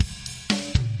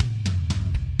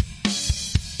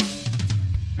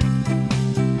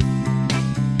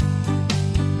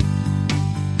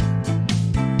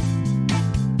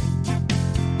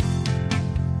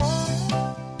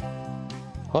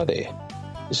Hi there,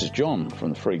 this is John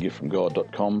from the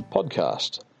freegiftfromgod.com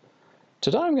podcast.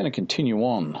 Today I'm going to continue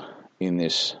on in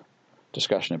this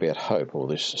discussion about hope, or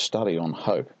this study on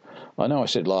hope. I know I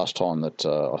said last time that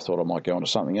I thought I might go on to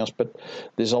something else, but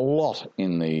there's a lot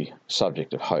in the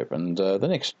subject of hope, and the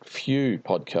next few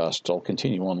podcasts I'll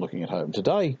continue on looking at hope. And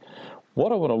today,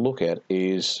 what I want to look at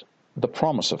is the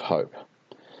promise of hope.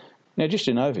 Now, just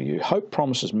in overview, hope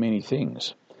promises many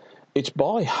things. It's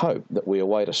by hope that we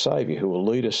await a Saviour who will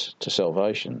lead us to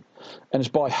salvation. And it's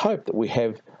by hope that we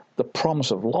have the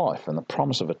promise of life and the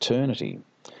promise of eternity.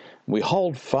 We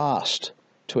hold fast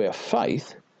to our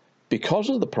faith because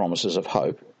of the promises of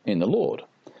hope in the Lord.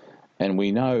 And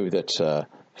we know that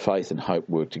faith and hope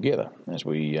work together, as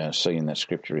we see in that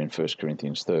scripture in 1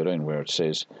 Corinthians 13, where it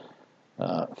says,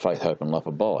 faith, hope and love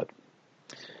abide.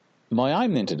 My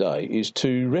aim then today is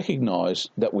to recognise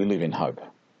that we live in hope.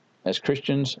 As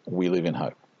Christians, we live in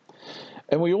hope.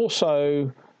 And we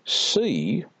also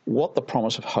see what the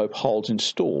promise of hope holds in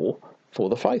store for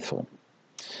the faithful.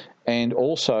 And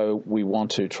also we want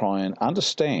to try and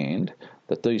understand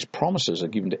that these promises are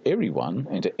given to everyone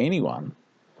and to anyone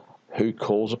who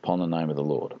calls upon the name of the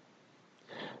Lord.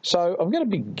 So I'm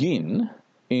going to begin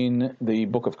in the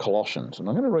book of Colossians, and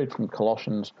I'm going to read from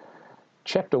Colossians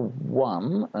chapter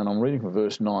 1, and I'm reading from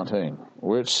verse 19,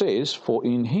 where it says, "For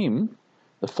in him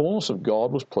the fullness of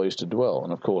God was pleased to dwell."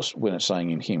 And of course, when it's saying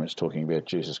in him, it's talking about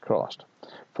Jesus Christ.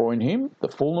 "For in him the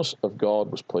fullness of God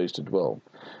was pleased to dwell,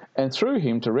 and through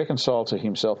him to reconcile to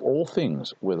himself all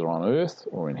things, whether on earth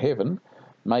or in heaven,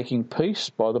 making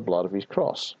peace by the blood of his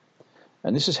cross."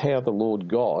 And this is how the Lord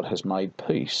God has made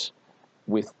peace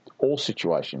with all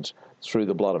situations through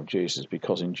the blood of Jesus,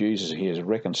 because in Jesus he has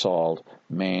reconciled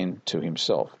man to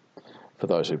himself, for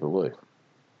those who believe.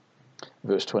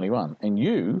 Verse 21, "And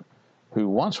you, who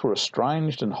once were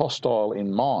estranged and hostile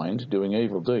in mind, doing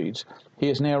evil deeds, he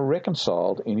is now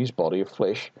reconciled in his body of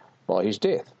flesh by his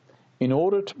death, in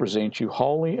order to present you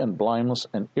holy and blameless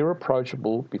and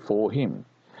irreproachable before him."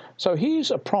 So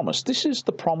here's a promise. This is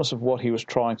the promise of what he was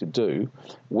trying to do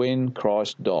when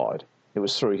Christ died. It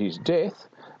was through his death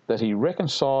that he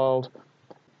reconciled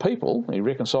people, he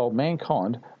reconciled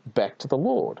mankind back to the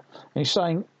Lord. And he's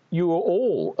saying, you were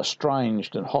all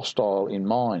estranged and hostile in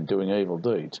mind, doing evil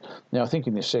deeds. Now, I think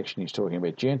in this section he's talking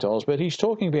about Gentiles, but he's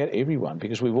talking about everyone,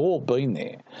 because we've all been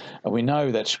there. And we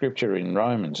know that scripture in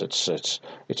Romans,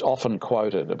 it's often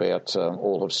quoted about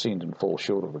all have sinned and fall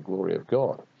short of the glory of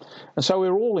God. And so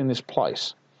we're all in this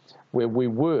place where we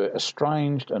were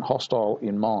estranged and hostile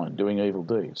in mind, doing evil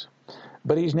deeds.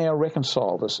 But he's now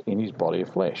reconciled us in his body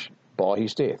of flesh by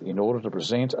his death, in order to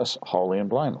present us holy and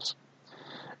blameless.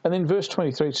 And then verse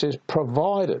 23 it says,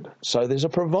 provided. So there's a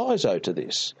proviso to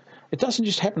this. It doesn't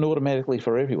just happen automatically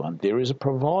for everyone. There is a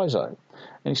proviso.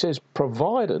 And he says,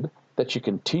 provided that you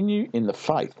continue in the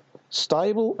faith,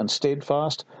 stable and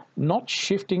steadfast, not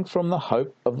shifting from the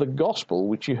hope of the gospel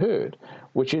which you heard,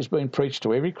 which has been preached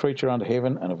to every creature under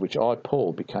heaven, and of which I,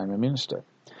 Paul, became a minister.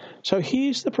 So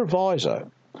here's the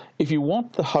proviso. If you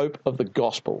want the hope of the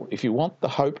gospel, if you want the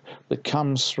hope that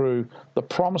comes through the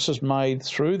promises made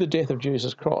through the death of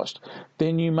Jesus Christ,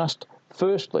 then you must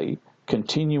firstly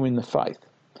continue in the faith.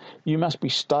 You must be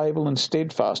stable and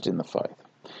steadfast in the faith.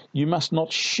 You must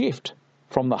not shift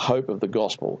from the hope of the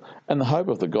gospel, and the hope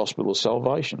of the gospel is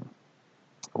salvation,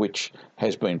 which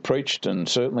has been preached, and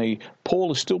certainly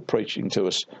Paul is still preaching to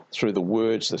us through the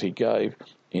words that he gave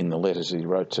in the letters he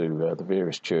wrote to the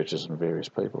various churches and various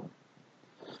people.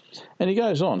 And he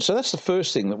goes on. So that's the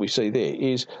first thing that we see there,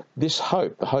 is this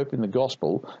hope. The hope in the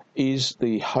gospel is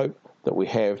the hope that we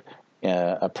have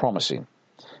a promise in.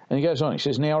 And he goes on. He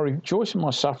says, "Now I rejoice in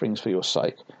my sufferings for your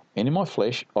sake, and in my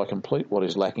flesh I complete what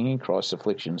is lacking in Christ's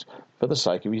afflictions for the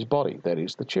sake of his body, that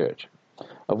is, the church,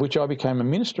 of which I became a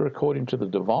minister according to the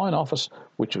divine office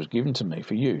which was given to me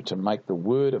for you, to make the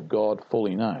word of God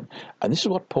fully known." And this is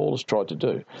what Paul has tried to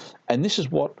do. And this is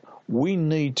what we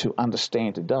need to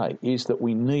understand today, is that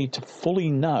we need to fully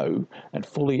know and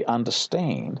fully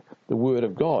understand the Word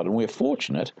of God. And we're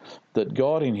fortunate that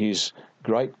God, in his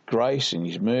great grace and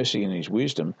his mercy and his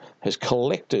wisdom, has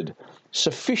collected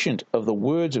sufficient of the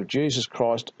words of Jesus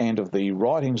Christ and of the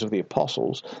writings of the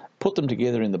apostles, put them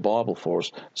together in the Bible for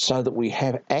us, so that we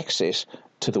have access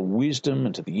to the wisdom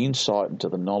and to the insight and to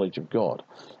the knowledge of God.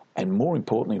 And more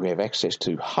importantly, we have access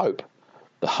to hope,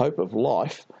 the hope of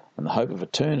life, and the hope of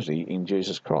eternity in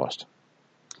Jesus Christ.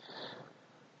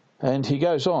 And he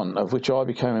goes on, "Of which I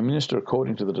became a minister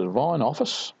according to the divine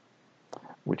office,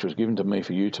 which was given to me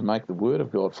for you, to make the word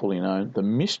of God fully known, the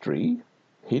mystery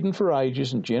hidden for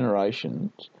ages and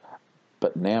generations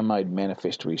but now made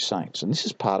manifest to his saints. And this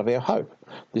is part of our hope.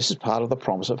 This is part of the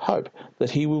promise of hope,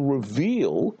 that he will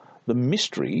reveal the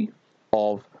mystery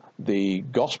of the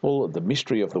gospel, the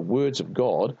mystery of the words of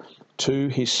God to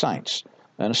his saints.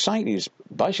 And a saint is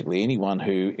basically anyone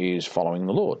who is following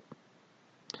the Lord.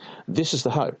 This is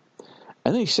the hope.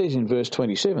 And then he says in verse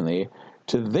 27 there,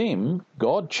 to them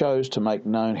God chose to make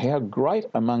known how great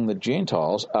among the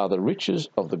Gentiles are the riches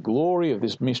of the glory of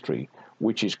this mystery,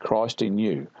 which is Christ in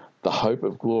you, the hope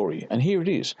of glory. And here it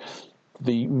is.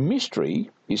 The mystery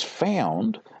is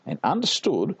found and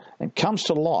understood and comes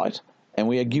to light, and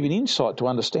we are given insight to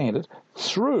understand it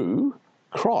through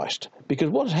Christ. Because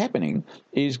what is happening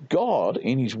is God,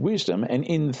 in his wisdom and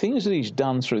in the things that he's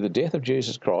done through the death of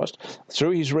Jesus Christ,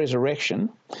 through his resurrection,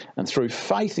 and through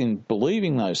faith in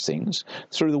believing those things,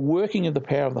 through the working of the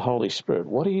power of the Holy Spirit,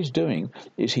 what he is doing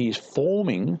is he is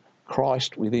forming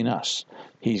Christ within us.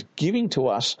 He's giving to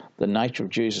us the nature of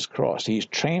Jesus Christ. He's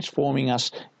transforming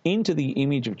us into the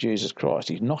image of Jesus Christ.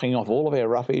 He's knocking off all of our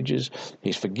rough edges.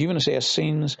 He's forgiven us our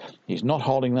sins. He's not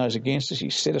holding those against us.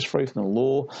 He's set us free from the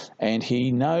law. And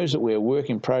he knows that we're a work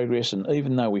in progress. And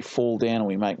even though we fall down and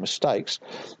we make mistakes,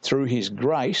 through his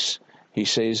grace, he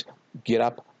says, get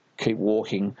up, keep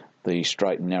walking the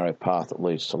straight and narrow path that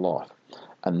leads to life.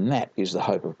 And that is the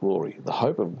hope of glory. The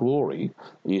hope of glory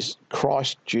is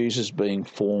Christ Jesus being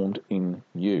formed in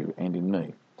you and in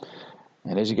me.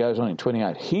 And as he goes on in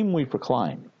 28, him we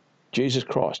proclaim, Jesus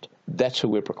Christ. That's who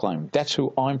we're proclaiming. That's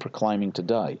who I'm proclaiming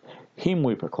today. Him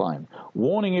we proclaim,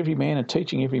 warning every man and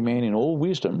teaching every man in all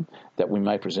wisdom, that we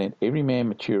may present every man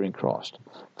mature in Christ.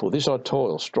 For this I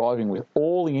toil, striving with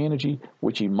all the energy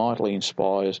which he mightily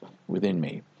inspires within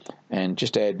me. And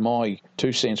just to add my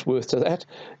 2 cents worth to that,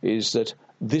 is that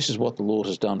this is what the Lord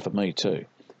has done for me too.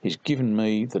 He's given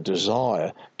me the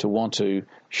desire to want to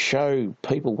show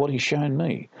people what he's shown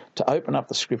me, to open up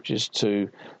the scriptures to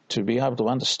be able to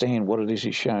understand what it is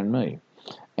he's shown me.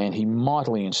 And he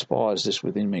mightily inspires this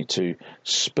within me to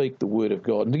speak the word of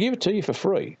God and to give it to you for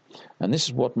free. And this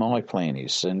is what my plan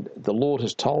is. And the Lord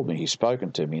has told me, he's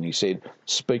spoken to me, and he said,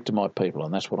 speak to my people.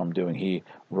 And that's what I'm doing here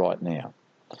right now.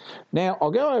 Now,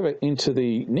 I'll go over into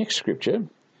the next scripture,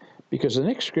 because the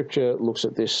next scripture looks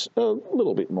at this a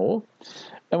little bit more.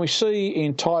 And we see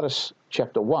in Titus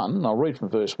chapter 1, and I'll read from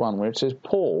verse 1, where it says,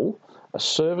 Paul, a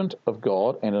servant of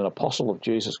God and an apostle of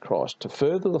Jesus Christ, to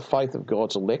further the faith of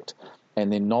God's elect and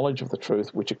their knowledge of the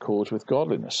truth which accords with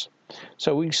godliness.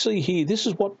 So we see here, this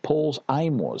is what Paul's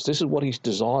aim was. This is what his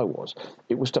desire was.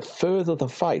 It was to further the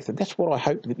faith. And that's what I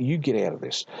hope that you get out of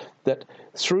this, that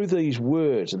through these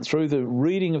words and through the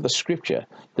reading of the scripture,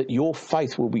 that your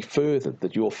faith will be furthered,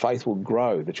 that your faith will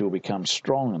grow, that you'll become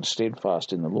strong and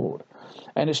steadfast in the Lord.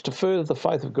 And it's to further the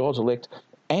faith of God's elect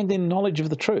and their knowledge of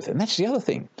the truth. And that's the other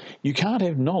thing. You can't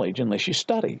have knowledge unless you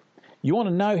study. You want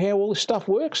to know how all this stuff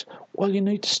works? Well, you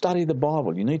need to study the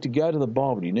Bible. You need to go to the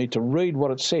Bible. You need to read what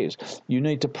it says. You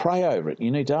need to pray over it. You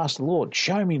need to ask the Lord,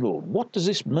 show me, Lord, what does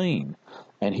this mean?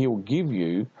 And he will give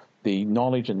you the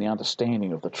knowledge and the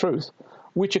understanding of the truth,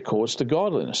 which accords to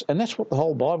godliness. And that's what the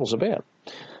whole Bible's about.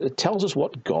 It tells us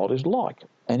what God is like,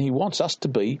 and he wants us to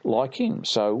be like him.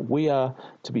 So we are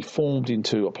to be formed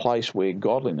into a place where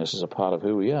godliness is a part of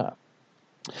who we are.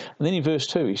 And then in verse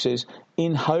 2 he says,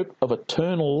 in hope of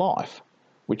eternal life,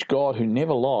 which God, who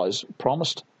never lies,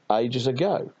 promised ages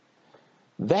ago.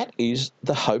 That is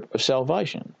the hope of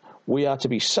salvation. We are to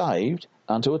be saved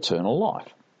unto eternal life.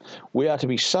 We are to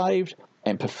be saved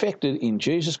and perfected in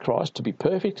Jesus Christ, to be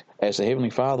perfect as the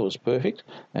Heavenly Father was perfect,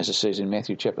 as it says in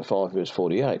Matthew chapter 5, verse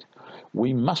 48.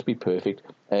 We must be perfect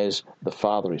as the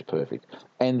Father is perfect.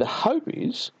 And the hope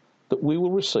is that we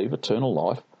will receive eternal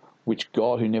life, which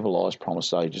God, who never lies,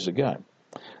 promised ages ago.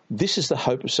 This is the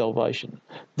hope of salvation.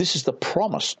 This is the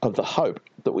promise of the hope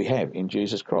that we have in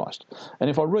Jesus Christ. And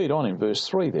if I read on in verse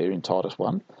 3 there in Titus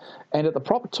 1, and at the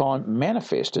proper time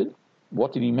manifested,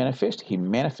 what did he manifest? He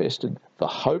manifested the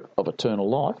hope of eternal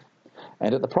life,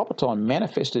 and at the proper time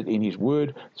manifested in his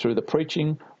word through the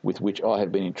preaching with which I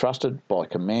have been entrusted by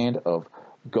command of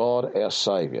God our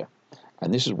Saviour.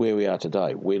 And this is where we are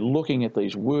today. We're looking at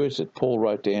these words that Paul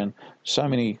wrote down so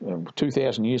many,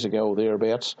 2,000 years ago or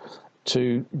thereabouts,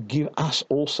 to give us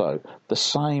also the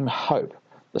same hope,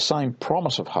 the same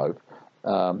promise of hope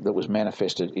that was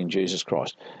manifested in Jesus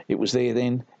Christ. It was there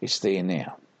then, it's there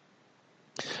now.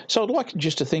 So I'd like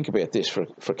just to think about this for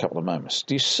a couple of moments.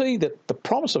 Do you see that the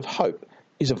promise of hope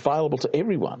is available to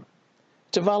everyone?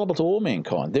 It's available to all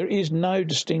mankind. There is no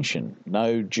distinction,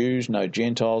 no Jews, no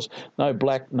Gentiles, no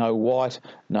black, no white,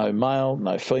 no male,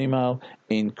 no female.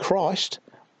 In Christ,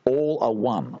 all are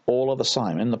one, all are the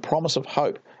same. And the promise of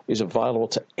hope is available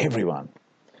to everyone.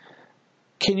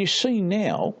 can you see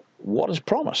now what is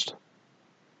promised?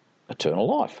 Eternal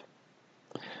life.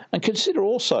 And consider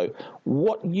also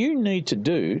what you need to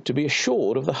do to be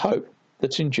assured of the hope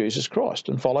that's in Jesus Christ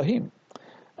and follow him.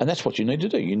 And that's what you need to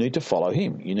do. You need to follow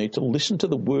him. You need to listen to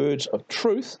the words of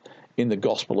truth in the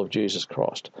gospel of Jesus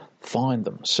Christ. Find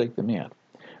them, seek them out.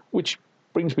 Which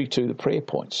brings me to the prayer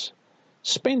points.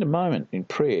 Spend a moment in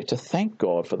prayer to thank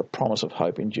God for the promise of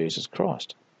hope in Jesus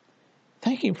Christ.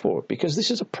 Thank him for it, because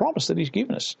this is a promise that he's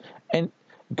given us. And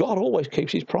God always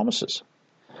keeps his promises.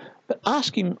 But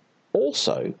ask him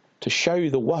also to show you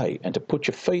the way and to put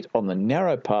your feet on the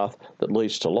narrow path that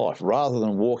leads to life, rather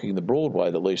than walking the broad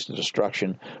way that leads to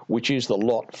destruction, which is the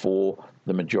lot for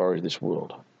the majority of this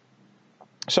world.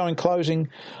 So in closing,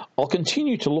 I'll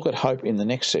continue to look at hope in the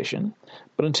next session,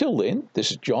 but until then,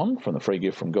 this is John from the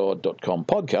freegiftfromgod.com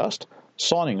podcast,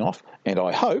 signing off, and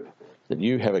I hope that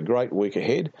you have a great week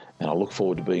ahead, and I look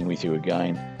forward to being with you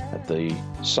again at the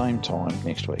same time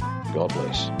next week. God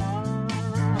bless.